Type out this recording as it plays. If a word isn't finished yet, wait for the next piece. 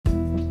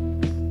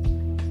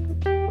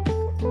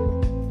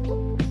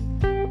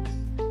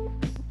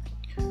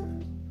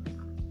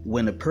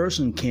when a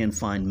person can't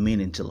find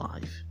meaning to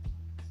life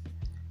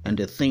and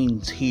the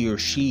things he or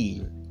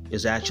she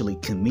is actually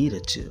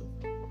committed to,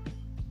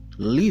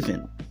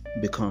 living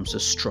becomes a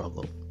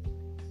struggle.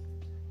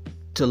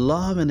 To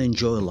love and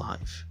enjoy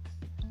life,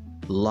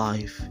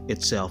 life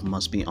itself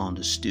must be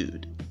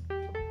understood.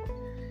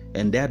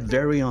 And that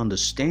very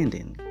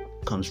understanding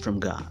comes from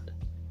God.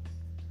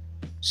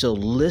 So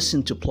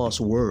listen to Plus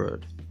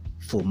Word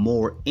for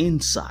more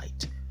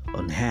insight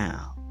on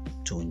how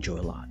to enjoy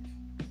life.